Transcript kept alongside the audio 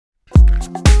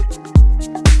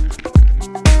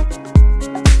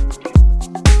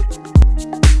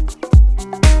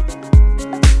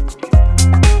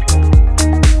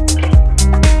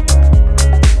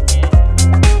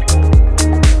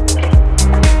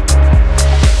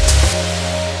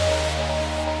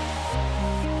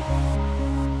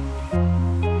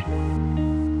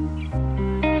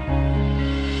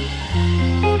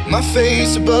My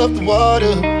face above the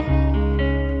water,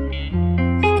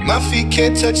 my feet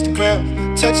can't touch the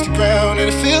ground, and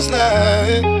it feels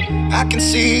like I can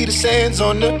see the sands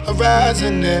on the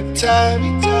horizon every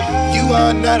time you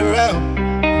are not around.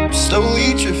 I'm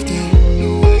slowly drifting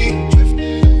away,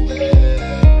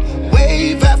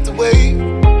 wave after wave,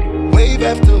 wave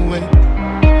after wave.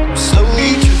 I'm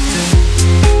slowly drifting,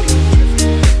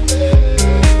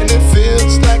 and it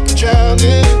feels like I'm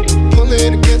drowning,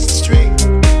 pulling against the stream,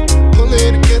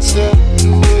 pulling against the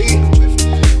wave.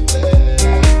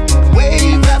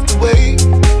 Wave after wave,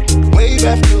 wave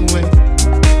after wave.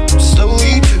 I'm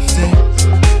slowly drifting.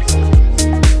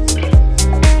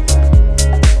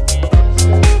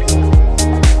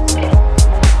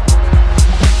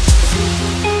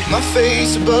 My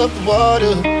face above the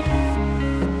water,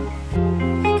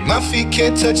 my feet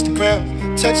can't touch the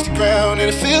ground, and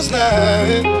it feels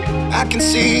like I can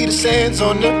see the sands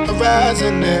on the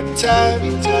horizon every time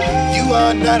you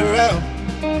are not around.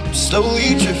 I'm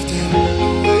slowly drifting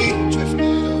away,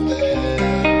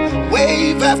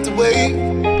 wave after wave,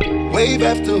 wave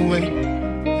after wave.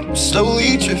 I'm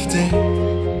slowly drifting,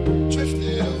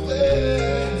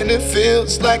 and it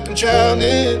feels like I'm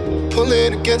drowning,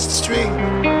 pulling against the stream,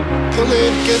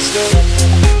 pulling against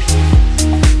the